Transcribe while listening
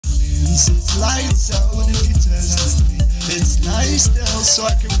means it's lights out when you test me. It's nice still so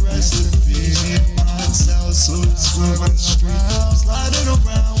I can rest in peace. Lights out so we swim on the street. Sliding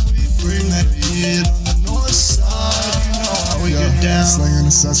around, we bring that heat on the north side. You know how we get down. Slanging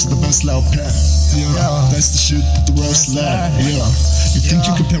the sets of the best loud pack. That's the shit that the worst lack. You think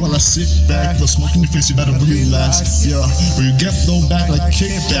you can pay while I sit back? Blow smoke in your face, you better relax. Or you get blown back like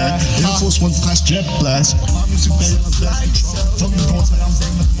kickback. Air Force One class jet blast. My music bang on the back control. Tell me more that I'm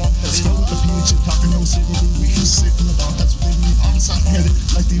bringing the more. Let's go with the PH, talking no city. We can sit in the dark, that's within me. I'm inside headed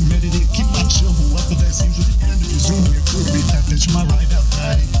like the humidity. Keep my chill, whoever that seems with the end of your zoom. Your crew be that bitch, my ride out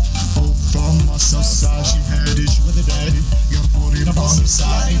daddy. Oh, from my south side, she had issue with her daddy. Got 40 up on the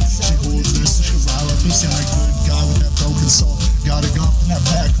side. She holds this, she ride like me. Sound like good guy with that broken soul. Gotta go from that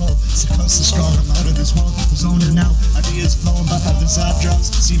back hole. So close to strong, I'm out of this world. I'm zoning out, ideas flowing by how the side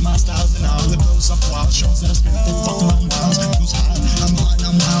drops. See my styles and all the blows up wild. Shows that I spin for fucking long miles. Goes high, I'm high,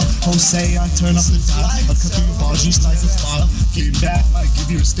 I'm wild. Jose, I turn up the dial. I cut through your bars, just like a file. Get back, might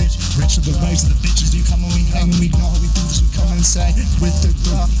give you a stitch. Rich of the rags of the bitches. You come and we hang and we know how we do this. We come and say with the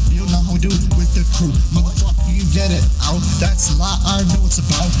group. You know how we do it with the crew. Motherfucker, you get it out. That's a lot, I know it's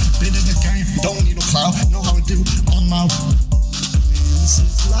about. Been in the game, don't need no clout. Know how we do on my.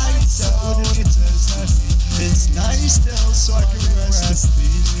 It's lights out when you test me. It's nice still so I can rest in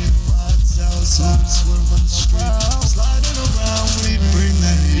peace. Lights out so we swim on the street. Sliding around, we bring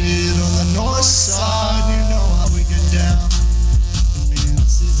that heat on the north side. You know how we get down.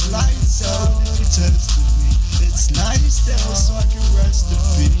 It's lights out when you test me. It's nice still so I can rest in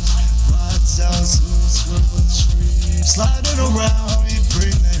peace. Lights out so we swim on the street. Sliding around, we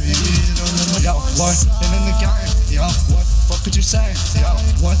bring that heat on the north side. And in the game, what the fuck could you say?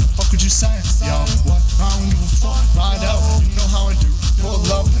 What the fuck could you say? What? I don't give a fuck. Ride out, you know how I do. Pull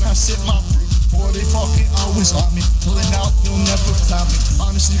up and I sit my fruit. 40 fucking always on me. Pulling out, you'll never cloud me.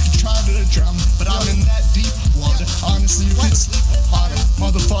 Honestly, you can try to drown me, but I'm in that deep water. Honestly, you can sleep harder.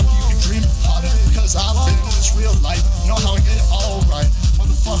 Motherfucker, you can dream harder. Because I've been in this real life. You know how I get it all right.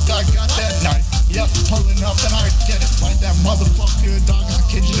 Motherfucker, I got that knife. Yep, pulling up and I get it. Like that motherfucker, dog is a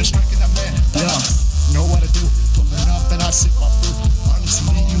kid, you're striking that man. Know what I do. Pulling up and I sip my fruit.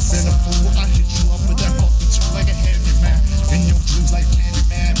 Honestly, you've been a fool. I hit you up with that fucking two like a handyman. In your dreams like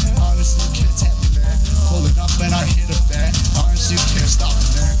Candyman. Honestly, you can't tell me, man. Pulling up and I hit a bag. Honestly, you can't stop me,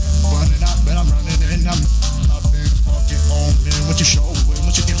 man. Running out, but I'm running in. I'm been fucking on, man. What you show with,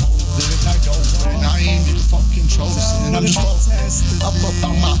 what you get hold of. I go in, I ain't even fucking chosen. I'm just up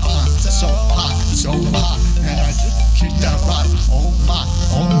on my heart. So hot. And I just kick that rock. Oh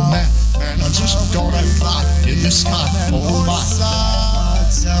man. Man, I'm just gonna fly in the sky. Oh my.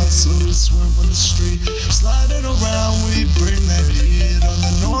 Lights out, so we swim on the street. Sliding around, we bring that heat on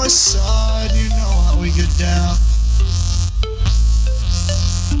the north side. You know how we get down.